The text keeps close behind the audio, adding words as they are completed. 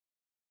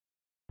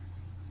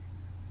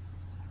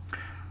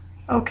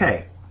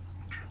Okay,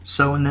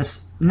 so in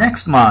this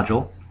next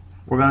module,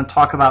 we're going to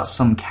talk about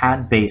some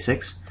CAD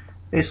basics,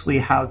 basically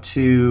how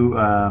to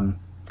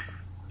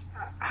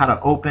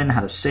open,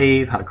 how to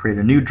save, how to create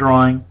a new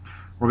drawing.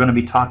 We're going to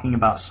be talking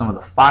about some of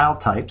the file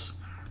types,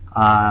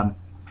 and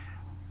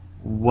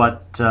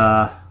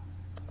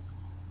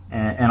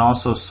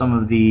also some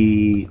of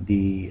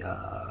the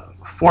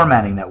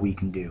formatting that we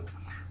can do,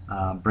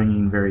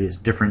 bringing various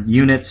different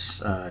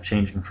units,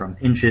 changing from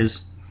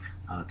inches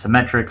to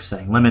metrics,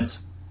 setting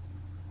limits.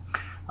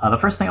 The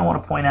first thing I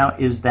want to point out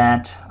is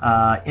that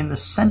in the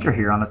center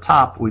here on the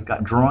top we've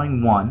got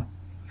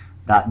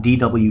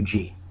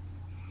drawing1.dwg.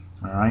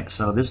 Alright,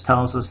 so this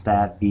tells us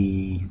that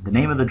the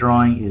name of the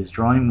drawing is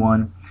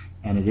drawing1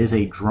 and it is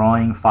a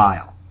drawing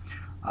file.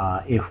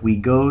 If we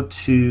go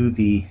to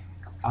the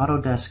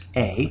Autodesk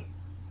A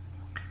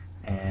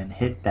and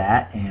hit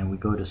that and we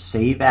go to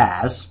Save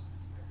As,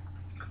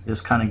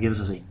 this kind of gives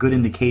us a good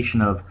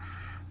indication of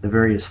the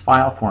various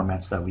file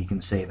formats that we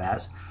can save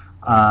as.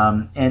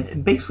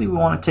 And basically we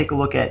want to take a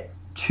look at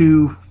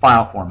two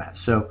file formats.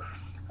 So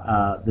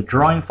the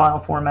drawing file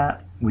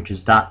format, which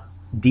is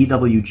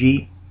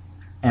 .dwg,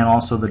 and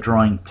also the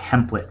drawing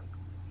template,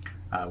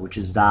 which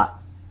is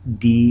 .dwt.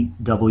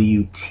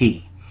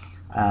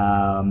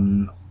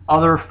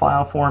 Other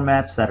file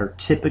formats that are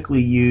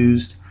typically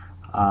used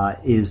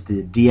is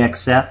the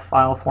DXF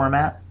file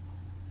format.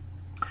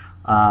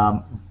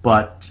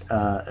 But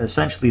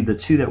essentially the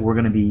two that we're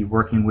going to be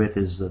working with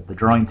is the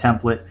drawing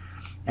template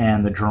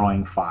and the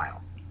drawing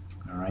file.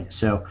 Alright,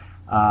 so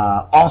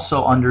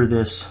also under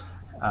this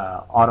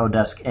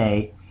Autodesk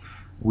A,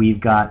 we've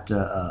got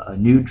a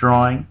new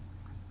drawing,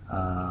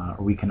 or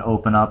we can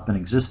open up an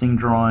existing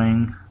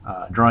drawing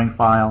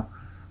file,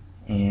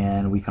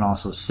 and we can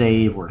also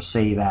save or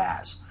save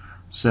as.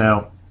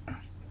 So,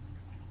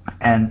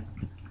 and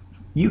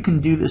you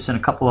can do this in a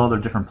couple other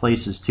different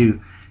places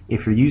too.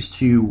 If you're used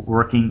to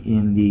working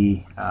in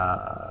the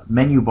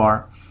menu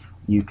bar,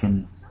 you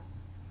can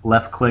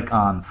left click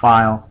on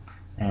File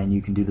and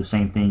you can do the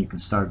same thing. You can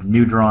start a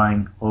new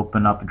drawing,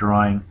 open up a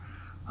drawing,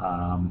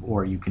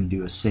 or you can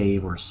do a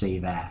save or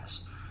save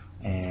as.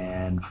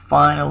 And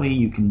finally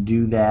you can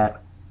do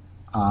that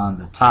on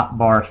the top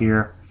bar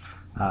here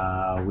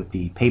with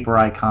the paper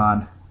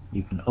icon.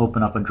 You can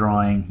open up a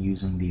drawing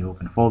using the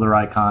open folder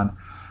icon,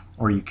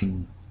 or you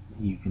can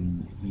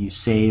use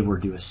save or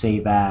do a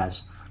save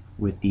as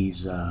with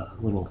these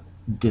little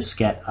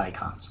diskette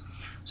icons.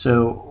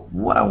 So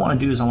what I want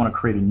to do is I want to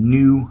create a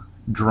new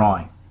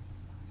drawing.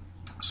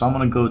 So I'm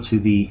going to go to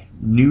the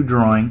new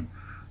drawing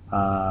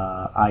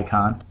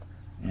icon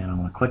and I'm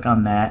going to click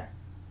on that,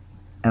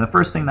 and the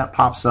first thing that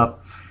pops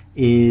up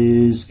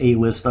is a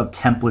list of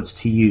templates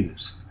to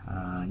use.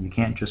 You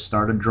can't just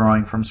start a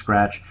drawing from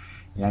scratch.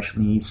 You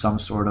actually need some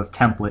sort of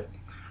template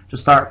to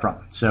start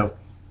from. So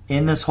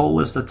in this whole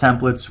list of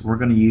templates, we're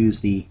going to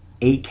use the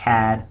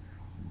ACAD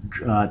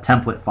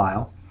template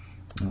file.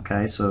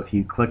 Okay, so if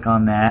you click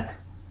on that,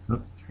 there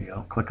you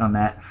go, click on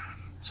that.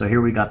 So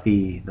here we got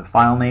the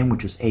file name,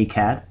 which is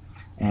ACAD,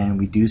 and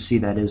we do see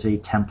that is a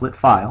template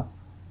file.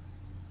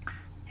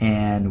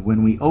 And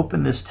when we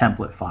open this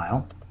template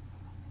file,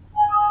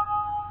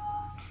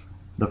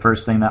 the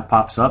first thing that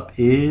pops up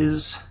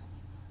is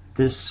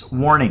this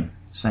warning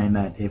saying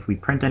that if we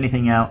print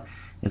anything out,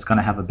 it's going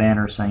to have a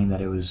banner saying that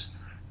it was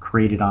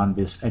created on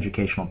this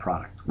educational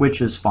product,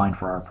 which is fine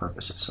for our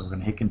purposes. So we're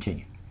going to hit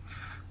continue.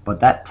 But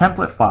that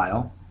template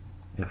file,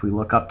 if we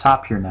look up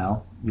top here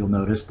now, you'll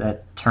notice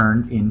that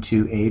turned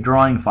into a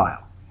drawing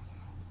file.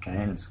 Okay,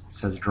 and it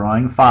says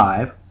drawing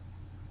 5.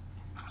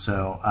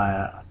 So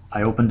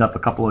I opened up a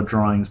couple of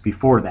drawings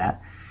before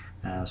that,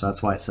 so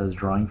that's why it says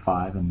drawing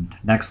 5. And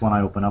next one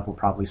I open up will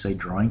probably say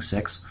drawing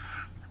 6.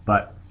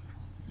 But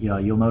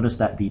you'll notice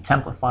that the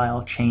template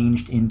file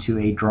changed into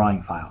a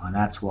drawing file, and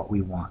that's what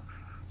we want.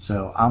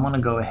 So I'm going to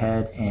go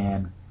ahead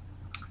and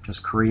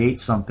just create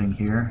something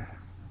here.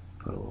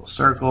 Put a little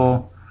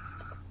circle,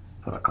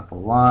 put a couple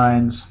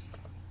lines,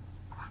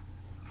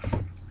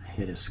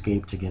 hit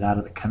escape to get out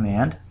of the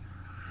command,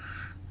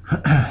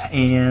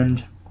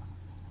 and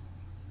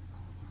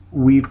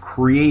we've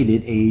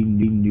created a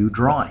new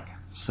drawing.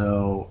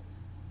 So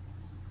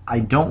I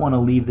don't want to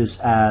leave this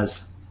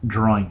as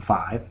drawing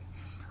 5.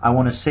 I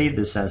want to save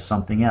this as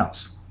something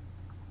else.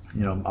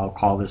 I'll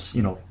call this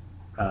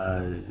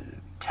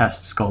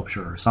test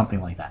sculpture or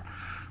something like that.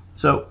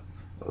 So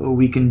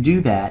we can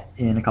do that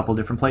in a couple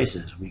different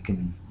places. We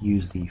can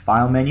use the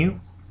file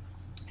menu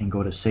and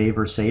go to save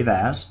or save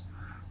as.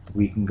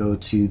 We can go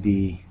to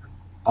the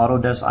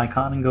Autodesk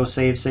icon and go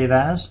save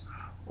as,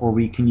 or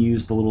we can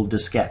use the little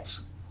diskettes.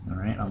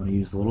 Alright, I'm going to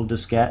use the little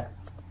diskette,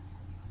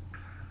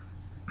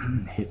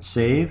 hit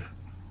save,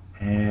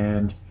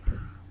 and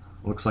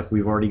looks like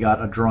we've already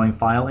got a drawing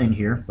file in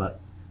here, but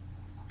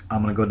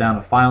I'm going to go down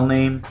to file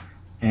name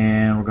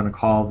and we're going to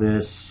call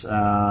this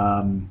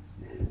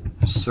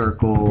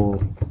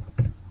circle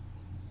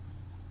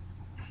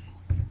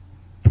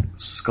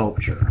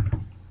sculpture.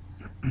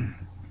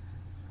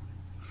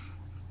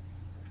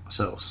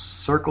 So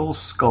circle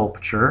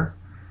sculpture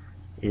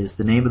is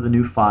the name of the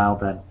new file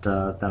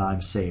that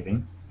I'm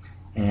saving.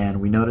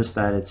 And we notice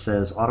that it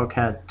says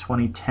AutoCAD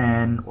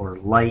 2010 or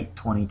Light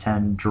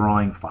 2010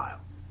 drawing file.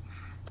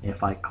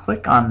 If I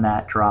click on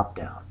that drop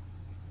down,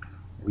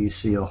 we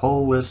see a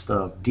whole list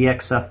of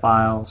DXF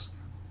files,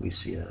 we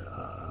see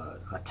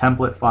a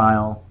template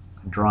file,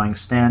 a drawing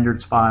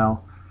standards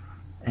file,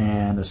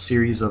 and a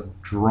series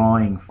of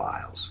drawing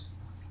files.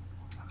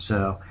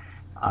 So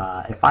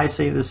if I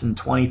save this in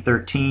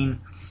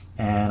 2013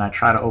 and I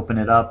try to open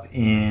it up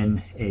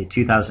in a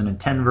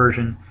 2010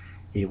 version,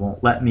 it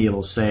won't let me.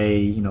 It'll say,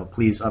 you know,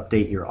 please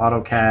update your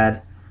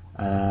AutoCAD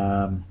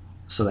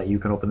so that you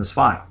can open this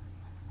file.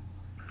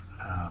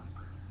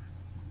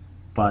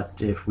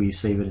 But if we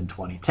save it in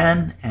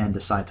 2010 and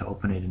decide to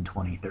open it in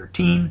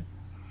 2013,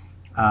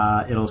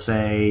 it'll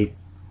say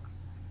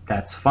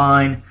that's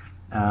fine.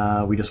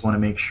 We just want to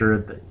make sure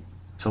that,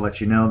 to let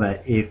you know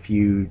that if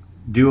you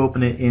do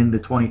open it in the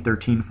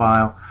 2013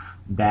 file,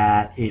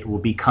 that it will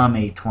become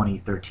a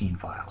 2013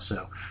 file.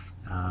 So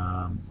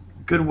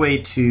good way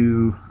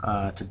to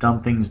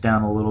dumb things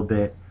down a little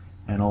bit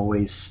and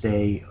always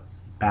stay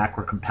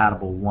backward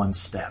compatible one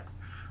step.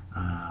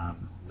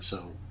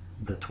 So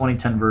the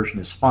 2010 version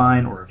is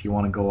fine, or if you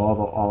want to go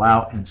all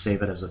out and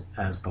save it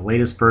as the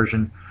latest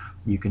version,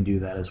 you can do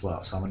that as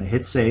well. So I'm going to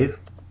hit save,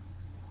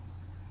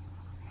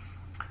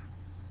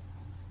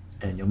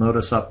 and you'll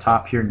notice up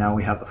top here now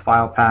we have the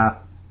file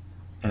path,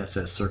 and it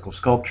says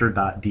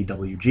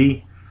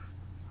circlesculpture.dwg.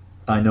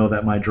 I know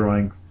that my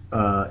drawing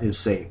is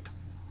saved.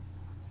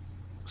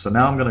 So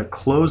now I'm going to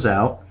close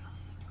out,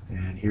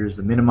 and here's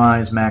the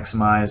minimize,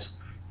 maximize,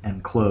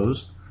 and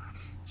close.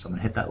 So I'm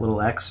going to hit that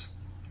little X.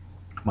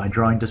 My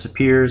drawing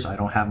disappears. I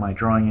don't have my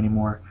drawing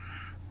anymore,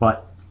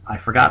 but I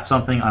forgot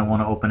something. I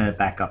want to open it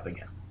back up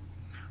again.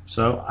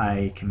 So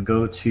I can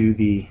go to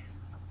the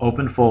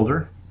open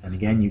folder, and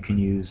again you can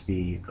use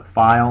the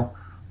file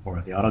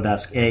or the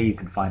Autodesk A. You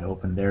can find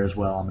open there as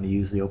well. I'm going to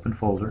use the open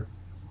folder,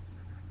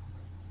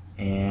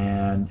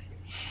 and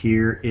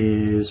here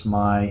is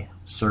my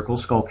circle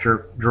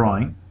sculpture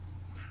drawing.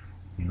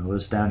 You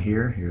notice down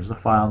here, here's the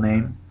file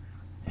name,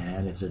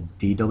 and it's a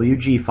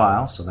DWG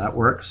file, so that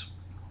works.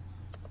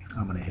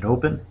 I'm going to hit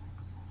open,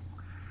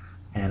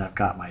 and I've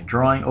got my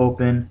drawing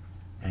open,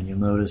 and you'll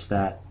notice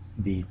that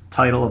the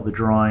title of the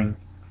drawing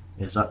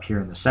is up here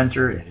in the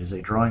center. It is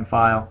a drawing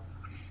file,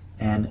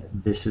 and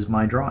this is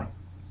my drawing.